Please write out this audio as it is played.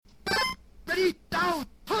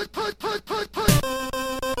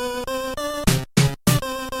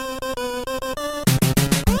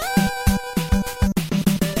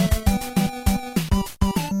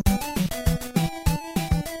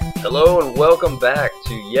welcome back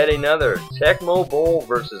to yet another Tecmo Bowl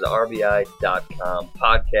versus RBI.com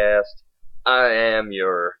podcast. I am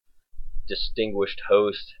your distinguished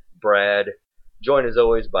host, Brad, joined as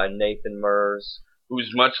always by Nathan Mers,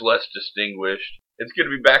 who's much less distinguished. It's good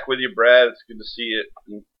to be back with you, Brad. It's good to see it,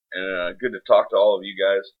 and good to talk to all of you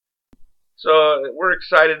guys. So we're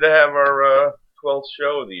excited to have our 12th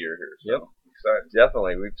show of the year here. So Yep, excited.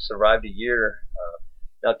 Definitely. We've survived a year.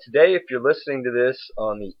 Now today, if you're listening to this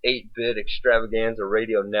on the 8-Bit Extravaganza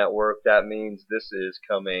Radio Network, that means this is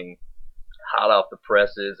coming hot off the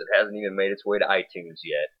presses. It hasn't even made its way to iTunes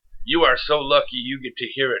yet. You are so lucky you get to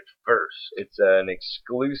hear it first. It's an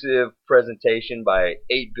exclusive presentation by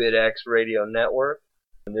 8BitX Radio Network.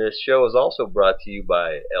 And this show is also brought to you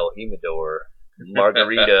by El Jimador,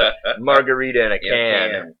 margarita in a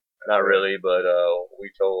can. Not really, but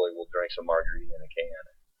we totally will drink some margarita in a can.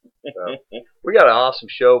 So, we got an awesome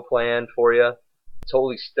show planned for you.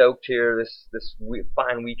 Totally stoked here this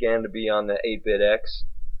fine weekend to be on the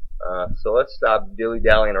 8BitX. So let's stop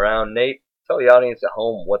dilly-dallying around. Nate, tell the audience at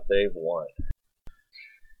home what they've won.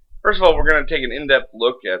 First of all, we're going to take an in-depth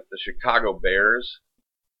look at the Chicago Bears,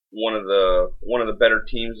 one of the better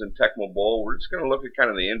teams in Tecmo Bowl. We're just going to look at kind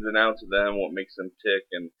of the ins and outs of them, what makes them tick,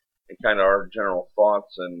 and kind of our general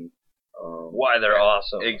thoughts and why they're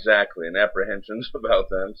awesome. Exactly, and apprehensions about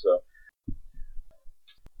them. So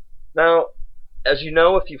now, as you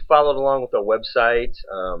know, if you followed along with our website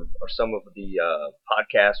or some of the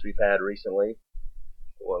podcasts we've had recently,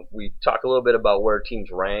 well, we talk a little bit about where teams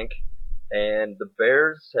rank, and the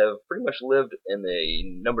Bears have pretty much lived in the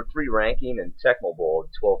number 3 ranking in Tecmo Bowl,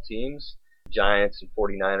 12 teams. Giants and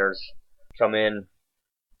 49ers come in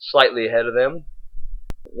slightly ahead of them.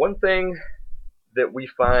 One thing that we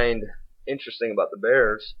find interesting about the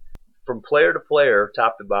Bears, from player to player,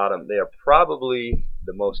 top to bottom, they are probably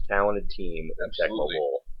the most talented team in Tecmo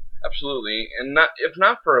Bowl. Absolutely, and if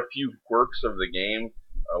not for a few quirks of the game,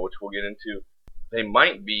 which we'll get into, they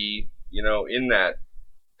might be, in that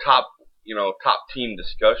top team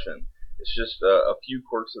discussion. It's just a few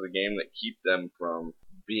quirks of the game that keep them from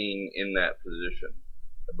being in that position.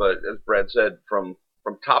 But as Brad said, from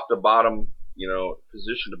top to bottom,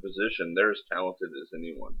 position to position, they're as talented as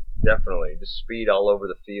anyone. Definitely. Just speed all over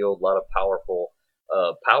the field, a lot of powerful.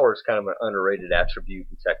 Power is kind of an underrated attribute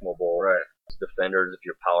in Tecmo Bowl. Right. As defenders, if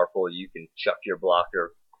you're powerful, you can chuck your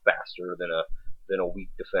blocker faster than a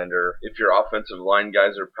weak defender. If your offensive line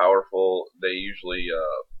guys are powerful, they usually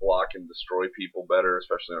block and destroy people better,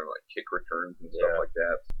 especially on like kick returns and stuff like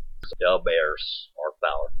that. The Bears are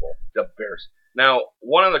powerful. The Bears. Now,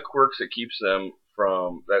 one of the quirks that keeps them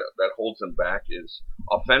from that holds them back is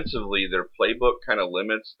offensively their playbook kind of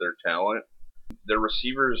limits their talent. Their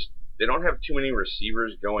receivers, they don't have too many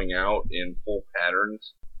receivers going out in full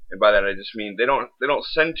patterns, and by that I just mean they don't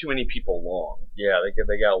send too many people long. Yeah,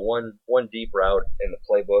 they got one deep route in the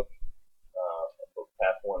playbook,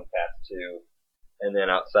 pass 1, pass 2, and then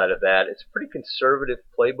outside of that, it's a pretty conservative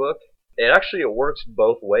playbook. It works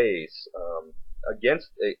both ways.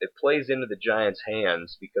 It plays into the Giants'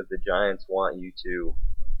 hands because the Giants want you to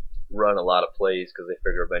run a lot of plays because they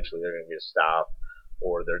figure eventually they're going to get a stop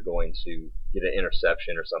or they're going to get an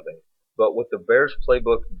interception or something. But what the Bears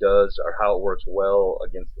playbook does, or how it works well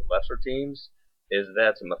against the lesser teams, is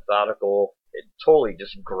that it's methodical. It totally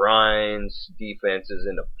just grinds defenses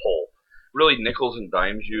into pulp. Really nickels and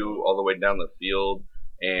dimes you all the way down the field,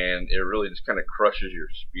 and it really just kind of crushes your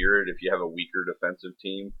spirit if you have a weaker defensive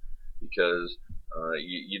team, because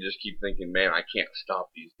you just keep thinking, man, I can't stop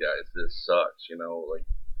these guys. This sucks,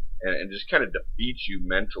 and just kind of defeats you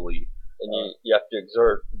mentally. And you have to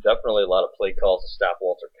exert definitely a lot of play calls to stop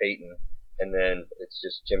Walter Payton, and then it's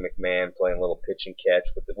just Jim McMahon playing a little pitch and catch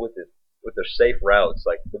with their safe routes.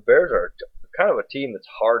 Like the Bears are kind of a team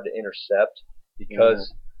that's hard to intercept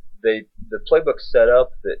because the playbook's set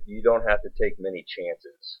up that you don't have to take many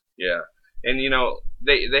chances. Yeah. And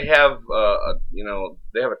they have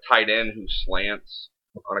they have a tight end who slants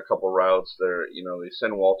on a couple routes. They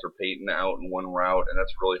send Walter Payton out in one route, and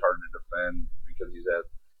that's really hard to defend because he's at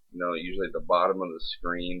usually at the bottom of the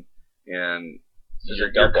screen, and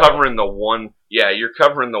you're covering the one. Yeah, you're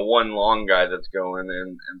covering the one long guy that's going,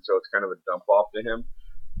 and so it's kind of a dump off to him.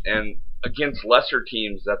 And against lesser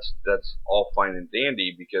teams, that's all fine and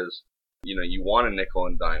dandy because you want to nickel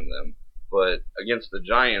and dime them. But against the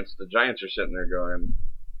Giants are sitting there going,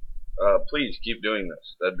 please keep doing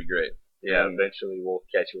this. That'd be great. Yeah, and eventually we'll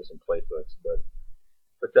catch you with some playfoots.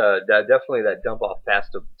 But definitely that dump off pass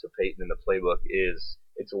to Peyton in the playbook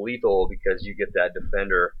it's lethal because you get that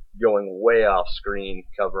defender going way off screen,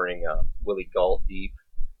 covering Willie Gault deep,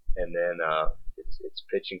 and then it's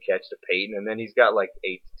pitch and catch to Peyton, and then he's got like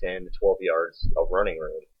 8 to 10 to 12 yards of running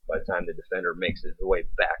room by the time the defender makes his way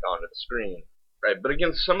back onto the screen. Right, but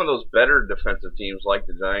against some of those better defensive teams like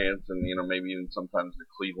the Giants and maybe even sometimes the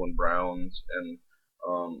Cleveland Browns and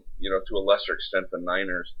to a lesser extent the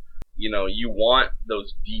Niners, you want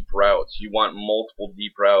those deep routes. You want multiple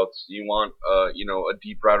deep routes. You want a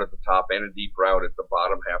deep route at the top and a deep route at the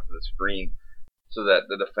bottom half of the screen, so that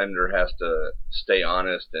the defender has to stay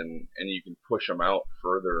honest and you can push them out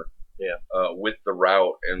further with the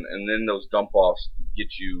route, and then those dump offs get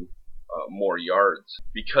you more yards.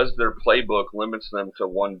 Because their playbook limits them to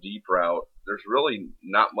one deep route, there's really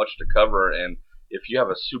not much to cover, and if you have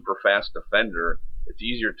a super fast defender, it's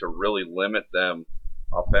easier to really limit them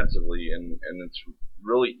offensively, and it's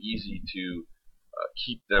really easy to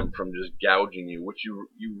keep them from just gouging you, which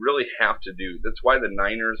you really have to do. That's why the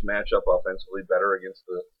Niners match up offensively better against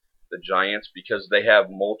the Giants, because they have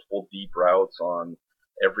multiple deep routes on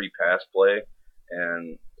every pass play,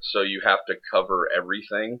 and so you have to cover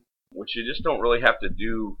everything, which you just don't really have to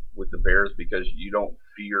do with the Bears because you don't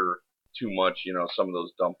fear too much, some of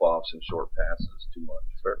those dump offs and short passes too much.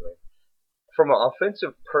 Certainly. From an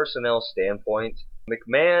offensive personnel standpoint,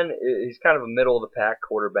 McMahon, he's kind of a middle of the pack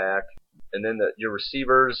quarterback, and then your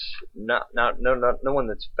receivers, no one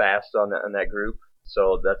that's fast on that group,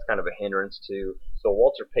 so that's kind of a hindrance too. So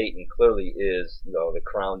Walter Payton clearly is the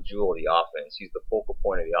crown jewel of the offense. He's the focal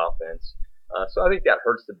point of the offense. So I think that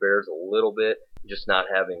hurts the Bears a little bit, just not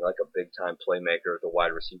having like a big time playmaker at the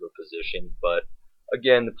wide receiver position. But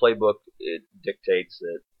again, the playbook, it dictates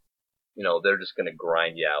that they're just going to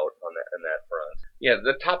grind you out on that front. Yeah,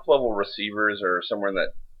 the top level receivers are somewhere in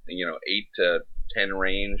that 8 to 10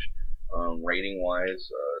 range rating wise.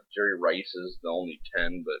 Jerry Rice is the only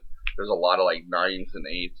 10, but there's a lot of like 9s and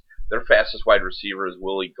 8s. Their fastest wide receiver is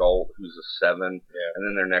Willie Gault, who's a 7, and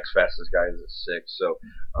then their next fastest guy is a 6. So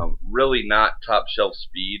really not top shelf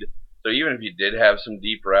speed. So even if you did have some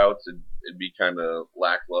deep routes, it'd be kind of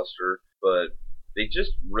lackluster. But they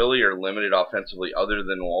just really are limited offensively, other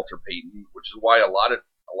than Walter Payton, which is why a lot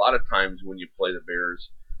of times when you play the Bears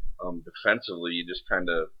defensively, you just kind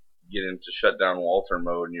of get into shutdown Walter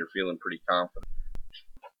mode, and you're feeling pretty confident.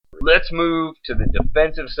 Let's move to the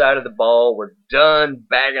defensive side of the ball. We're done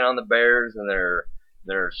bagging on the Bears and their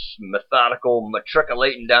methodical,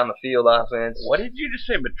 matriculating down the field offense. What did you just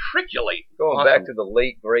say? Matriculate? Going Awesome. back to the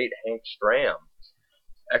late, great Hank Stram.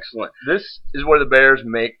 Excellent. This is where the Bears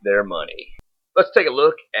make their money. Let's take a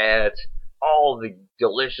look at all the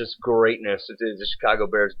delicious greatness that is the Chicago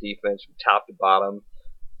Bears defense from top to bottom.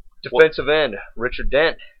 Defensive end, Richard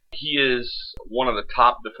Dent. He is one of the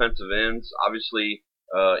top defensive ends. Obviously,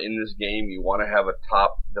 in this game, you want to have a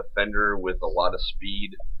top defender with a lot of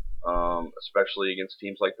speed, especially against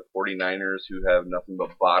teams like the 49ers who have nothing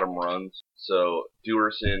but bottom runs. So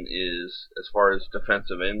Duerson is, as far as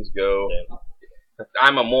defensive ends go,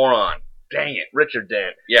 I'm a moron. Dang it. Richard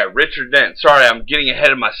Dent. Yeah, Richard Dent. Sorry, I'm getting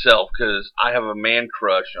ahead of myself because I have a man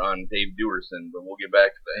crush on Dave Duerson, but we'll get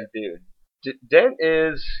back to that. Dude. Dent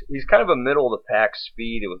he's kind of a middle of the pack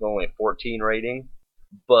speed with only a 14 rating,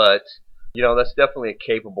 but that's definitely a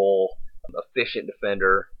capable, efficient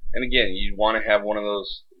defender. And again, you want to have one of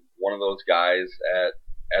those guys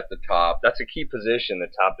at the top. That's a key position, the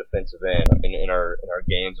top defensive end in our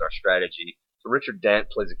games, our strategy. So Richard Dent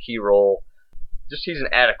plays a key role. Just he's an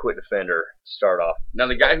adequate defender to start off. Now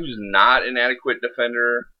the guy who's not an adequate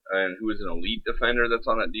defender and who is an elite defender that's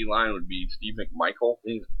on that D-line would be Steve McMichael.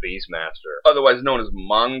 He's a beastmaster. Otherwise known as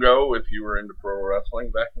Mongo if you were into pro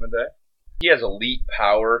wrestling back in the day. He has elite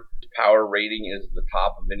power. His power rating is the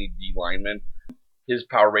top of any D lineman. His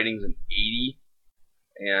power rating is an 80.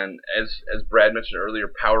 And as Brad mentioned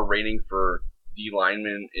earlier, power rating for D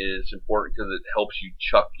linemen is important because it helps you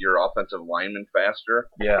chuck your offensive lineman faster.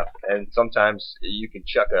 Yeah, and sometimes you can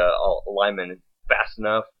chuck a lineman fast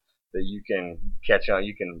enough that you can catch on,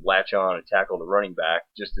 you can latch on and tackle the running back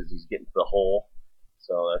just as he's getting to the hole.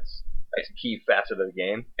 So that's a key facet of the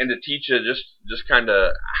game. And to teach you just kind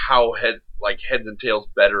of how heads and tails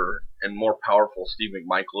better and more powerful Steve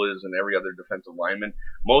McMichael is than every other defensive lineman.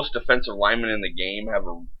 Most defensive linemen in the game have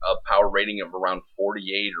a power rating of around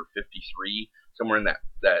 48 or 53, somewhere in that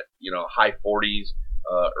high 40s,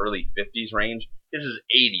 early 50s range. His is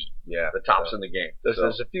 80. Yeah, the tops in the game.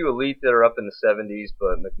 There's a few elite that are up in the 70s,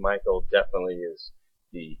 but McMichael definitely is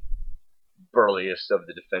the burliest of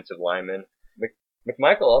the defensive linemen.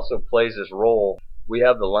 McMichael also plays this role. We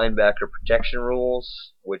have the linebacker protection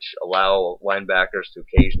rules, which allow linebackers to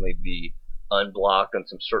occasionally be unblocked on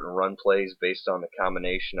some certain run plays based on the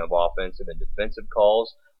combination of offensive and defensive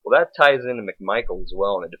calls. Well, that ties into McMichael as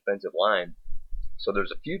well in the defensive line. So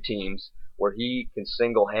there's a few teams where he can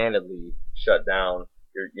single-handedly shut down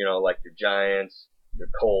like your Giants, your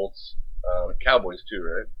Colts, Cowboys too,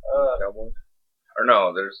 right? Cowboys. Or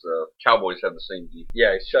no, there's the Cowboys have the same defense.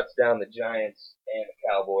 Yeah, he shuts down the Giants and the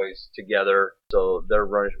Cowboys together, so their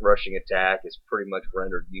rushing attack is pretty much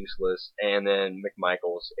rendered useless. And then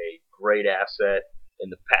McMichael's a great asset in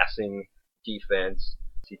the passing defense.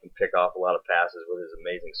 He can pick off a lot of passes with his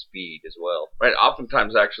amazing speed as well. Right.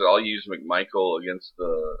 Oftentimes, actually, I'll use McMichael against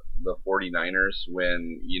the 49ers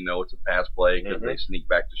when it's a pass play because they sneak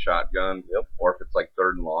back to shotgun. Yep. Or if it's like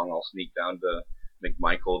 3rd and long, I'll sneak down to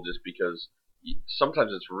McMichael just because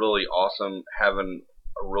sometimes it's really awesome having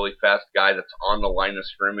a really fast guy that's on the line of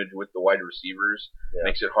scrimmage with the wide receivers. Yeah.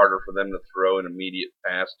 Makes it harder for them to throw an immediate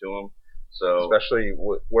pass to him. So especially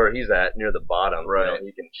where he's at, near the bottom, right?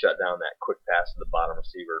 He can shut down that quick pass to the bottom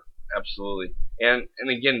receiver. Absolutely, and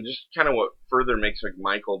again, just kind of what further makes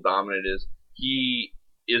McMichael dominant is he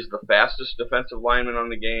is the fastest defensive lineman on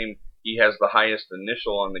the game. He has the highest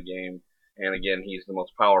initial on the game, and again, he's the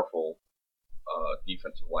most powerful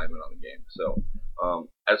defensive lineman on the game. So,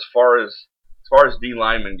 as far as D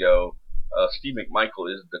linemen go, Steve McMichael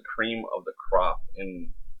is the cream of the crop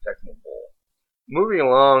in Tecmo Bowl. Moving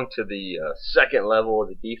along to the second level of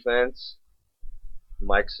the defense,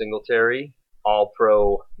 Mike Singletary,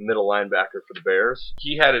 all-pro middle linebacker for the Bears.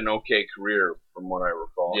 He had an okay career from what I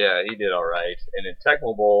recall. Yeah, he did all right. And in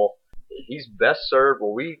Tecmo Bowl, he's best served.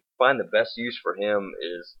 Where we find the best use for him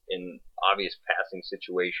is in obvious passing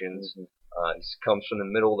situations. He comes from the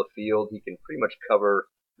middle of the field. He can pretty much cover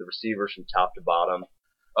the receivers from top to bottom.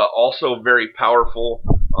 Also very powerful.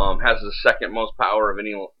 Has the second most power of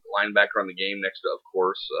any linebacker on the game, next to, of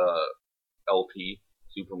course, LT,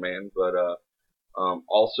 Superman. But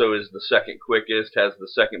also is the second quickest, has the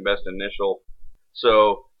second best initial.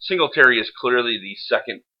 So Singletary is clearly the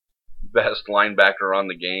second best linebacker on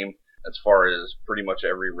the game as far as pretty much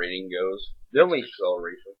every rating goes. The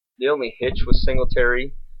only hitch with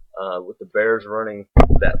Singletary, with the Bears running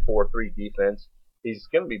that 4-3 defense, he's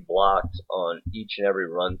going to be blocked on each and every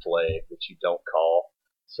run play that you don't call.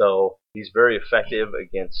 So he's very effective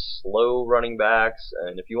against slow running backs,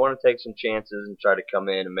 and if you want to take some chances and try to come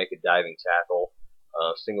in and make a diving tackle,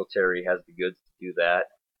 Singletary has the goods to do that.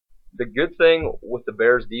 The good thing with the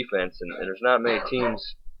Bears defense, and there's not many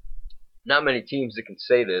teams that can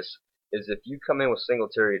say this, is if you come in with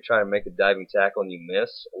Singletary to try to make a diving tackle and you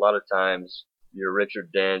miss, a lot of times your Richard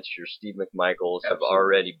Dents, your Steve McMichaels have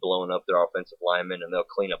already blown up their offensive linemen, and they'll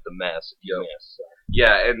clean up the mess if you miss. So.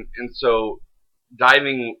 Yeah, and so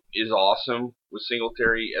diving is awesome with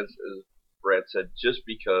Singletary, as Brad said, just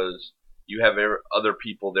because you have other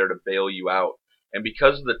people there to bail you out. And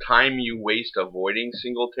because of the time you waste avoiding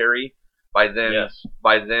Singletary, by then,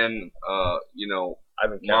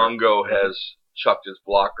 Mongo has chucked his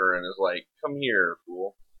blocker and is like, "Come here,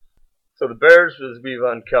 fool." So the Bears, as we've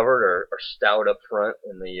uncovered, are stout up front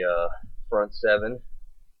in the front seven.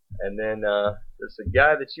 And then there's a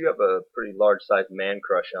guy that you have a pretty large-sized man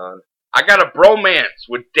crush on. I got a bromance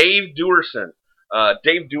with Dave Duerson.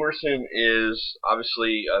 Dave Duerson is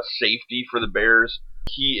obviously a safety for the Bears.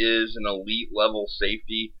 He is an elite level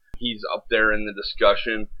safety. He's up there in the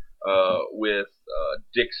discussion with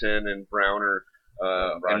Dixon and Browner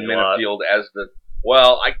and Minifield as the.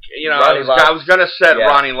 Well, I was gonna set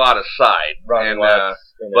Ronnie Lott aside,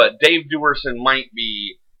 but Dave Duerson might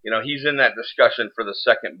be. He's in that discussion for the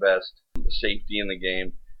second best safety in the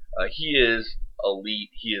game. He is elite.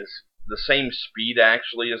 He is the same speed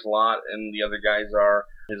actually as Lott and the other guys are.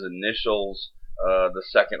 His initials, the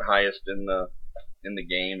second highest in the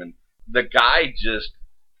game, and the guy just.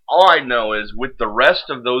 All I know is with the rest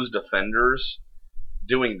of those defenders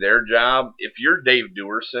doing their job, if you're Dave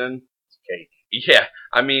Duerson, it's cake. Yeah,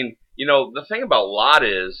 I mean, the thing about Lott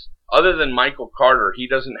is, other than Michael Carter, he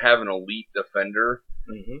doesn't have an elite defender.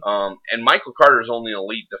 Mm-hmm. And Michael Carter is only an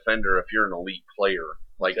elite defender if you're an elite player.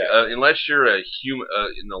 Like, unless you're an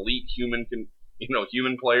elite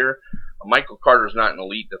human player, Michael Carter's not an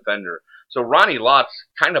elite defender. So Ronnie Lott's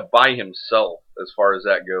kind of by himself as far as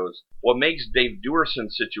that goes. What makes Dave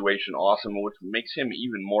Duerson's situation awesome, which makes him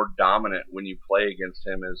even more dominant when you play against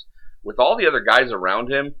him, is with all the other guys around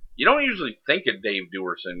him, you don't usually think of Dave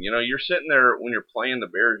Duerson. You're sitting there when you're playing the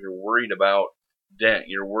Bears, you're worried about Dent,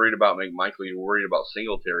 you're worried about McMichael, you're worried about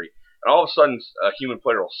Singletary. And all of a sudden, a human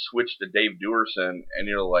player will switch to Dave Duerson, and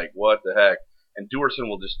you're like, what the heck? And Duerson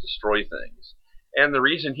will just destroy things. And the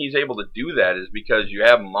reason he's able to do that is because you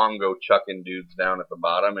have Mongo chucking dudes down at the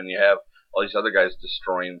bottom, and you have all these other guys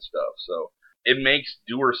destroying stuff. So it makes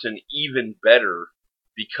Duerson even better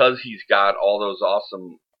because he's got all those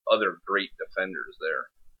awesome other great defenders there,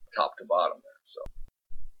 top to bottom there. So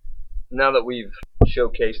now that we've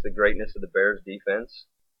showcased the greatness of the Bears defense,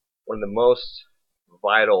 one of the most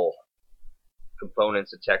vital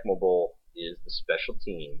components of Tecmo Bowl is the special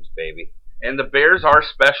teams, baby. And the Bears are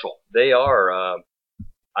special. They are.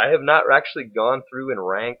 I have not actually gone through and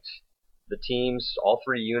ranked the teams, all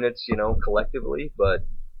three units, collectively, but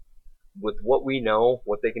with what we know,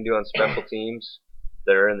 what they can do on special teams,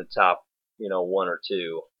 they're in the top, one or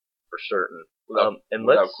two for certain.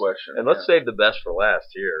 Without question. And let's save the best for last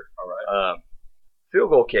here. All right. Field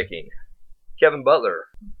goal kicking. Kevin Butler,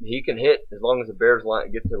 he can hit as long as the Bears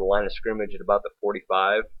get to the line of scrimmage at about the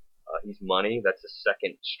 45. He's money. That's the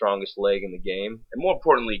second strongest leg in the game. And more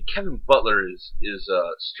importantly, Kevin Butler is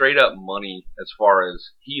straight up money as far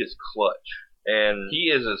as he is clutch. And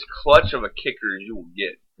he is as clutch of a kicker as you will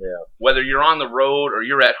get. Yeah. Whether you're on the road or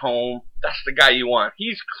you're at home, that's the guy you want.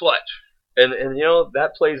 He's clutch. And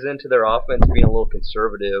that plays into their offense being a little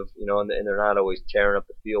conservative, and they're not always tearing up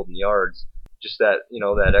the field in yards. Just that,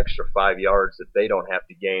 that extra 5 yards that they don't have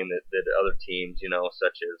to gain that other teams,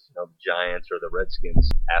 such as the Giants or the Redskins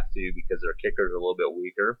have to because their kickers are a little bit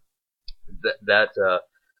weaker.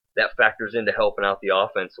 That factors into helping out the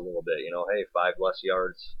offense a little bit. Hey, 5 less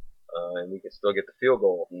yards, and we can still get the field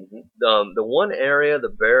goal. Mm-hmm. The one area the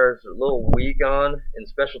Bears are a little weak on in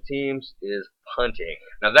special teams is punting.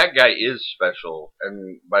 Now that guy is special,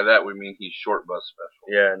 and by that we mean he's short bus special.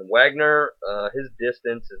 Yeah, and Wagner, his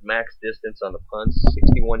max distance on the punts,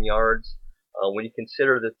 61 yards. When you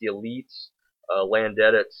consider that the elites land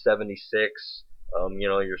dead at 76,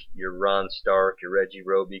 your Ron Stark, your Reggie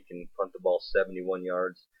Roby can punt the ball 71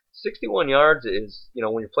 yards. 61 yards is,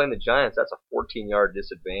 when you're playing the Giants, that's a 14-yard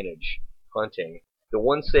disadvantage punting. The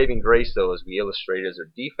one saving grace, though, as we illustrate, is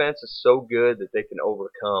their defense is so good that they can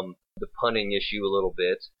overcome the punting issue a little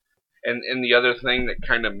bit. And the other thing that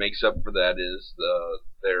kind of makes up for that is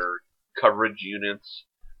their coverage units.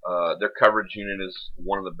 Their coverage unit is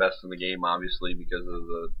one of the best in the game, obviously, because of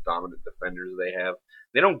the dominant defenders they have.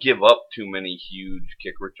 They don't give up too many huge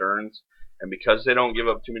kick returns. And because they don't give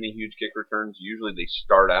up too many huge kick returns, usually they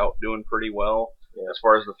start out doing pretty well as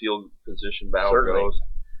far as the field position battle goes.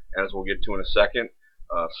 As we'll get to in a second,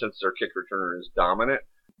 since their kick returner is dominant,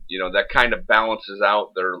 that kind of balances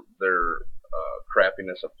out their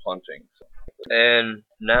crappiness of punting. And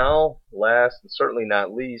now, last and certainly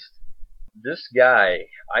not least, this guy,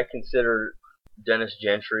 I consider Dennis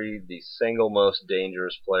Gentry the single most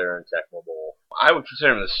dangerous player in Tecmo Bowl. I would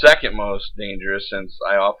consider him the second most dangerous since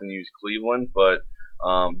I often use Cleveland, but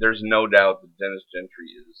there's no doubt that Dennis Gentry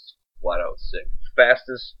is flat out sick.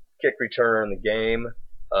 Fastest kick returner in the game.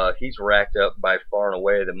 He's racked up by far and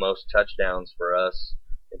away the most touchdowns for us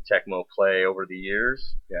in Tecmo play over the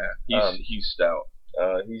years. Yeah, he's stout.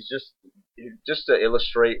 He's just to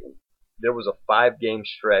illustrate, there was a 5-game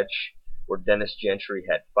stretch where Dennis Gentry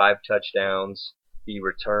had 5 touchdowns. He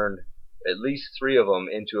returned at least 3 of them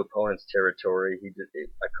into opponent's territory.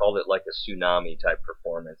 I called it like a tsunami type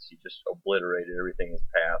performance. He just obliterated everything in his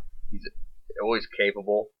path. He's always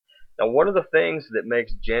capable. Now, one of the things that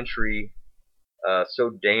makes Gentry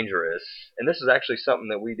so dangerous, and this is actually something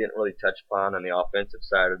that we didn't really touch upon on the offensive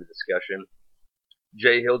side of the discussion.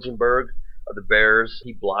 Jay Hilgenberg of the Bears,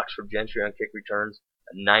 he blocks for Gentry on kick returns,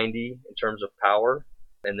 a 90 in terms of power.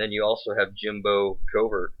 And then you also have Jimbo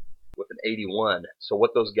Covert with an 81. So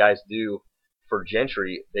what those guys do for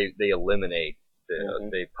Gentry, they eliminate.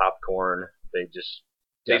 They popcorn. They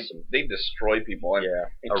destroy people. And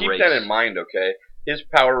keep erase. that in mind, okay? His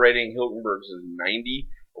power rating, Hilgenberg's, is 90.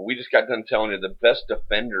 But we just got done telling you the best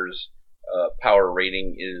defender's power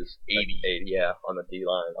rating is 80. 80, yeah, on the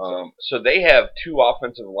D-line. So they have 2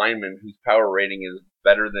 offensive linemen whose power rating is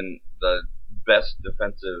better than the best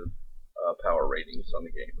defensive power ratings on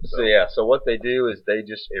the game. So what they do is they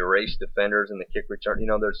just erase defenders in the kick return.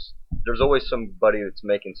 There's always somebody that's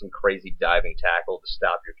making some crazy diving tackle to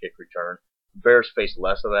stop your kick return. Bears face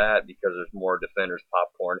less of that because there's more defenders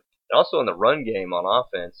popcorn. And also in the run game on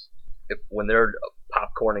offense, when they're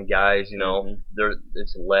popcorning guys,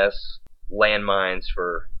 it's less landmines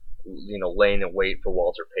for laying in wait for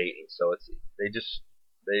Walter Payton. So they're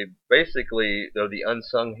the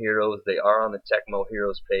unsung heroes. They are on the Tecmo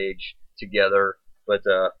Heroes page together, but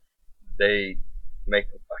they make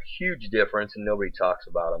a huge difference and nobody talks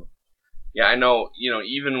about them. Yeah, I know,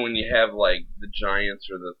 even when you have like the Giants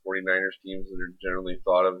or the 49ers teams that are generally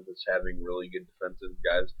thought of as having really good defensive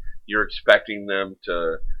guys, you're expecting them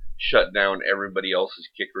to shut down everybody else's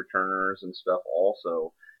kick returners and stuff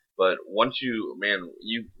also. But once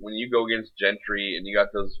when you go against Gentry and you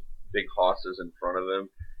got those big hosses in front of him,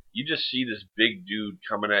 you just see this big dude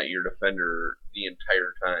coming at your defender the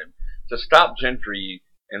entire time. To stop Gentry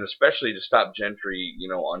and especially to stop Gentry,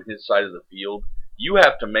 on his side of the field, you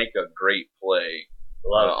have to make a great play A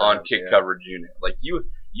lot of on times, kick yeah. coverage unit. Like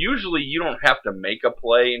usually you don't have to make a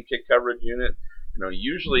play in kick coverage unit.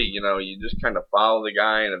 Usually, you just kind of follow the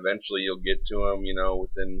guy and eventually you'll get to him,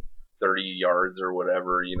 within 30 yards or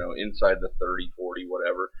whatever, inside the 30, 40,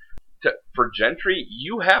 whatever. For Gentry,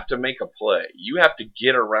 you have to make a play. You have to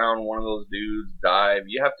get around one of those dudes, dive.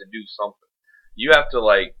 You have to do something. You have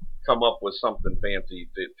to come up with something fancy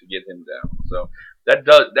to get him down. So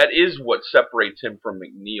that is what separates him from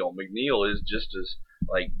McNeil. McNeil is just as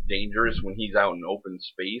dangerous when he's out in open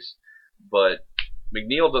space, but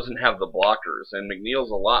McNeil doesn't have the blockers, and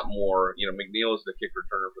McNeil's a lot more. McNeil is the kick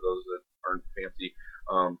returner for those that aren't fancy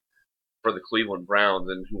for the Cleveland Browns,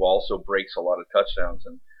 and who also breaks a lot of touchdowns.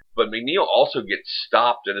 But McNeil also gets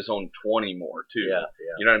stopped at his own 20 more too. Yeah.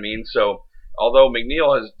 You know what I mean? So although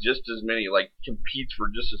McNeil has just as many, competes for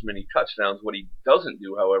just as many touchdowns, what he doesn't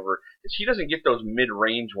do, however, is he doesn't get those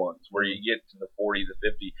mid-range ones where you get to the 40, the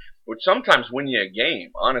 50, which sometimes win you a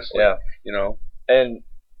game. Honestly, Yeah. And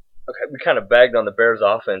okay, we kind of bagged on the Bears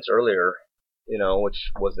offense earlier,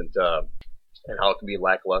 which wasn't and how it can be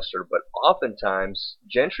lackluster, but oftentimes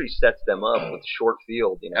Gentry sets them up with short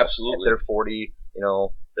field, Absolutely. They're 40,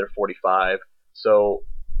 they're 45. So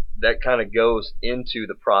that kind of goes into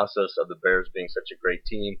the process of the Bears being such a great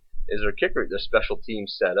team. Is their kicker, their special team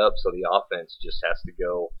set up so the offense just has to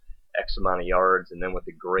go X amount of yards, and then with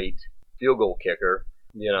a great field goal kicker,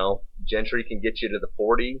 Gentry can get you to the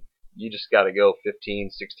 40. You just got to go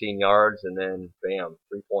 15, 16 yards, and then bam,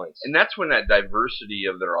 3 points. And that's when that diversity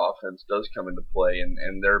of their offense does come into play,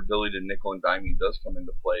 and their ability to nickel and dime you does come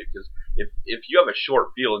into play. Because if you have a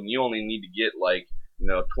short field and you only need to get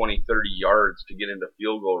 20, 30 yards to get into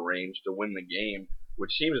field goal range to win the game,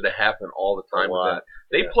 which seems to happen all the time with them.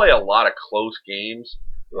 They play a lot of close games,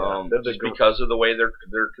 just because of the way they're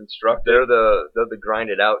constructed. They're the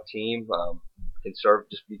grinded out team.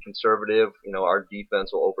 Just be conservative. Our defense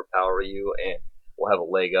will overpower you, and we'll have a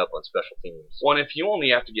leg up on special teams. Well, and if you only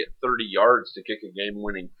have to get 30 yards to kick a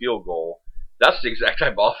game-winning field goal, that's the exact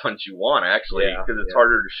type of offense you want, actually, because it's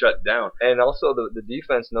harder to shut down. And also, the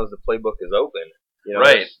defense knows the playbook is open.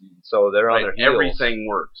 Right. So they're on their heels. Everything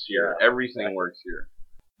works here. Yeah, Everything works here.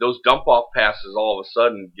 Those dump-off passes all of a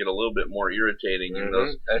sudden get a little bit more irritating, and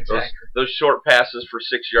those short passes for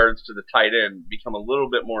 6 yards to the tight end become a little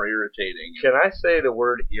bit more irritating. Can I say the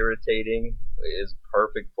word irritating is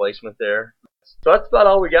perfect placement there? So that's about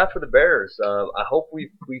all we got for the Bears. I hope we've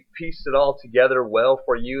pieced it all together well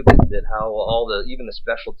for you. That how even the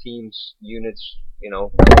special teams units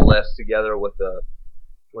coalesce together with the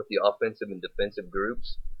offensive and defensive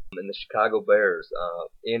groups. And the Chicago Bears,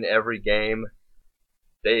 in every game,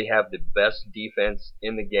 they have the best defense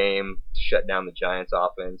in the game to shut down the Giants'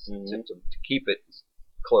 offense, to keep it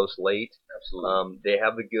close late. Absolutely. They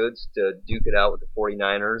have the goods to duke it out with the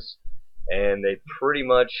 49ers, and they pretty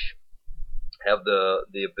much have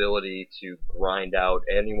the ability to grind out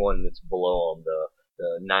anyone that's below them.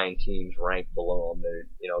 The 9 teams ranked below them,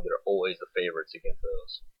 they're always the favorites against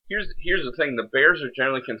those. Here's the thing: the Bears are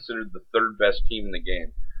generally considered the third best team in the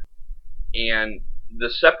game, and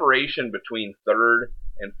the separation between third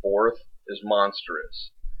and fourth is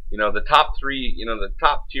monstrous. The top three, the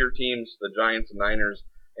top tier teams, the Giants and Niners,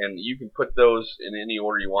 and you can put those in any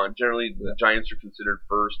order you want. Generally, the Giants are considered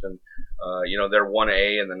first, and they're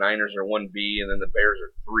 1A, and the Niners are 1B, and then the Bears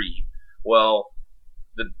are 3. Well,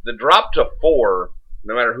 the drop to 4,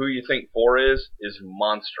 no matter who you think 4 is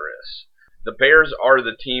monstrous. The Bears are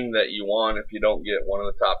the team that you want if you don't get one of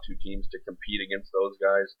the top 2 teams to compete against those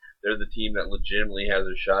guys. They're the team that legitimately has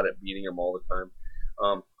a shot at beating them all the time.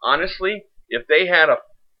 Honestly, if they had a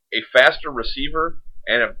faster receiver,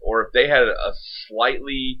 or if they had a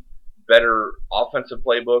slightly better offensive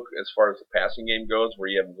playbook as far as the passing game goes, where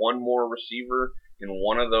you have one more receiver in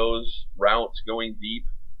one of those routes going deep,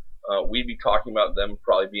 we'd be talking about them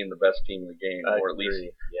probably being the best team in the game, or at least,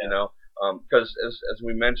 because as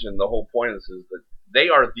we mentioned, the whole point of this is that they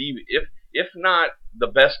are if not the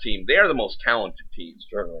best team, they are the most talented team,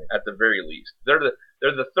 Certainly. at the very least. They're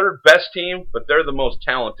the third best team, but they're the most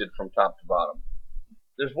talented from top to bottom.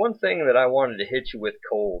 There's one thing that I wanted to hit you with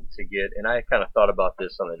cold to get, and I kind of thought about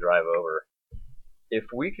this on the drive over. If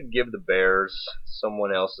we could give the Bears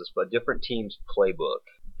someone else's, but different team's playbook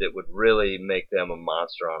that would really make them a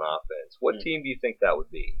monster on offense, what team do you think that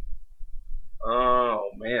would be?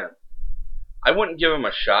 Oh, man. I wouldn't give him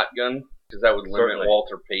a shotgun, because that would limit Certainly.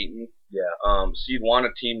 Walter Payton. Yeah. So you'd want a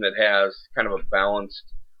team that has kind of a balanced.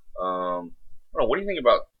 I don't know. What do you think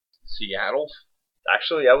about Seattle?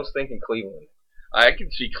 Actually, I was thinking Cleveland. I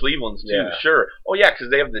can see Cleveland's too. Yeah. Sure. Oh yeah, because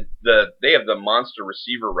they have the monster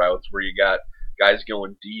receiver routes where you got guys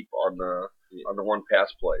going deep on the one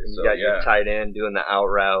pass play. And So you got yeah, your tight end doing the out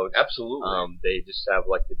routes. absolutely. They just have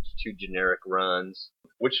like the 2 generic runs.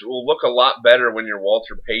 Which will look a lot better when you're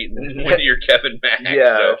Walter Payton than when you're Kevin Mack.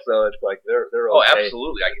 Yeah, So. so it's like they're Oh, okay.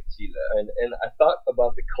 absolutely, I can see that. And I thought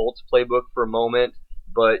about the Colts playbook for a moment,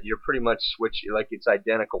 but you're pretty much like it's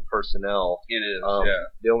identical personnel. It is, Um, yeah.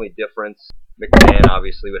 The only difference, McMahon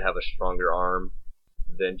obviously would have a stronger arm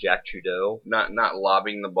than Jack Trudeau, Not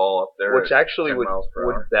lobbing the ball up there. which at actually 10 would miles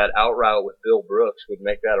per hour. that out route with Bill Brooks would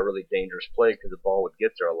make that a really dangerous play because the ball would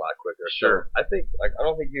get there a lot quicker. Sure. So I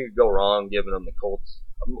don't think you could go wrong giving them the Colts.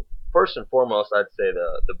 First and foremost, I'd say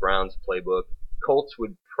the Browns playbook. Colts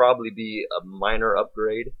would probably be a minor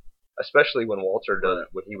upgrade, especially when Walter does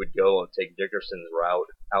when he would go and take Dickerson's route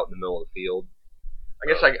out in the middle of the field.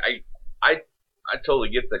 I guess I totally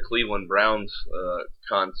get the Cleveland Browns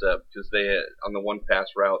concept because they on the one pass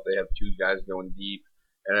route they have 2 guys going deep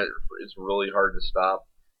and it's really hard to stop,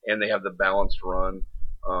 and they have the balanced run.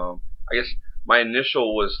 I guess my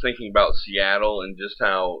initial was thinking about Seattle and just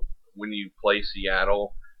how when you play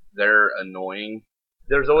Seattle, they're annoying.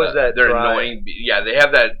 There's always that they're drive. annoying. Yeah, they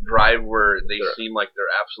have that drive where they Sure. seem like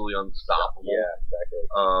they're absolutely unstoppable. Yeah, exactly.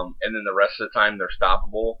 And then the rest of the time they're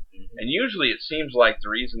stoppable. Mm-hmm. And usually it seems like the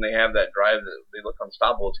reason they have that drive that they look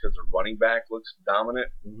unstoppable is because their running back looks dominant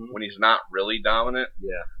Mm-hmm. when he's not really dominant.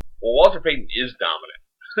 Yeah. Well, Walter Payton is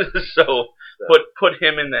dominant, so put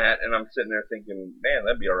him in that, and I'm sitting there thinking, man,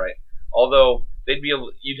 that'd be all right. Although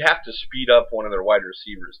you'd have to speed up one of their wide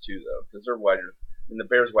receivers too, though, because the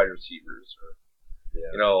Bears wide receivers are.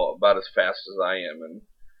 Yeah. About as fast as I am, and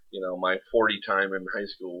my 40 time in high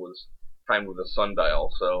school was timed with a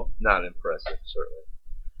sundial, so Not impressive, certainly.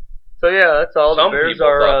 So yeah, that's all. some the Bears people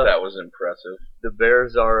are thought that was impressive. the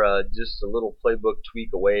Bears are just a little playbook tweak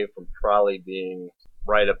away from probably being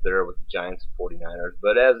right up there with the Giants and 49ers.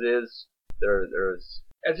 But as is, there's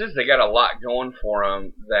As is, they got a lot going for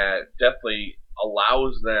them that definitely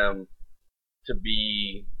allows them to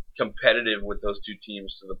be competitive with those 2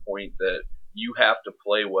 teams to the point that you have to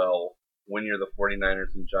play well when you're the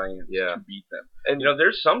 49ers and Giants Yeah. to beat them. and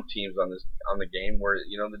There's some teams on the game where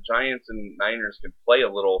the Giants and Niners can play a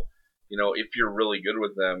little. If you're really good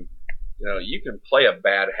with them, you can play a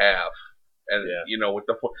bad half, and with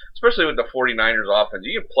especially with the 49ers offense,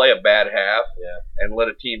 you can play a bad half and let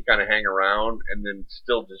a team kind of hang around, and then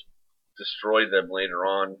still just destroy them later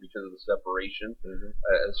on because of the separation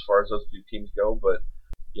as far as those 2 teams go. But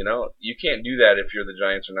you can't do that if you're the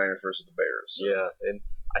Giants or Niners versus the Bears. So. Yeah, and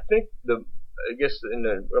I think I'm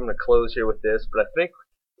going to close here with this, but I think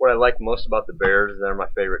what I like most about the Bears, and they're my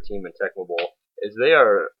favorite team in Tecmo Bowl, is they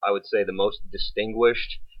are, I would say, the most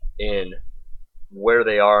distinguished in where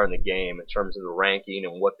they are in the game in terms of the ranking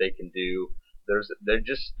and what they can do.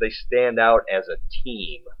 They stand out as a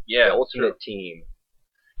team, Yeah, the ultimate true. team.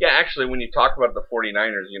 Yeah, actually, when you talk about the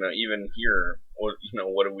 49ers, even here, what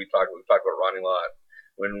do we talk about? We talk about Ronnie Lott.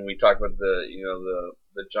 When we talk about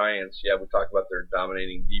the Giants, we talk about their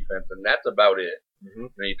dominating defense, and that's about it. Mm-hmm.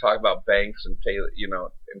 You talk about Banks and Taylor,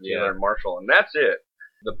 and Taylor and Marshall, and that's it.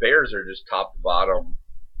 The Bears are just top to bottom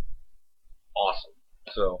awesome.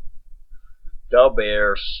 So, The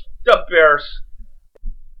Bears.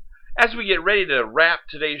 As we get ready to wrap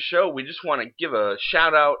today's show, we just want to give a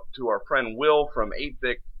shout out to our friend Will from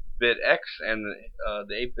 8-Bit X and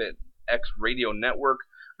the 8-Bit X Radio Network.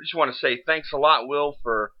 We just want to say thanks a lot, Will,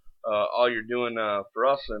 for all you're doing for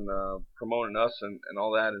us and promoting us and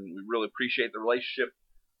all that, and we really appreciate the relationship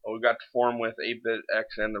we've got to form with 8-Bit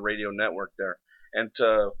X and the radio network there. And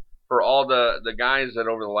for all the guys that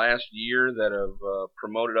over the last year that have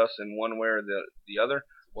promoted us in one way or the other,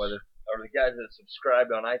 whether Or the guys that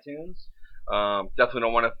subscribed on iTunes. definitely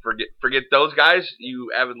don't want to forget those guys.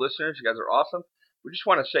 You avid listeners, you guys are awesome. We just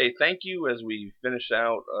want to say thank you as we finish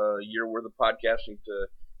out a year worth of podcasting to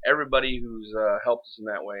everybody who's helped us in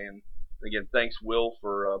that way. And again, thanks, Will,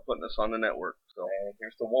 for putting us on the network. So, And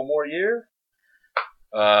here's to one more year.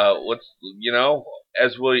 As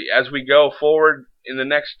we go forward in the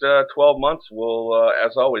next 12 months, we'll,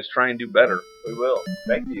 as always, try and do better. We will.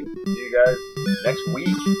 Thank you. See you guys next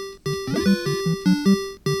week.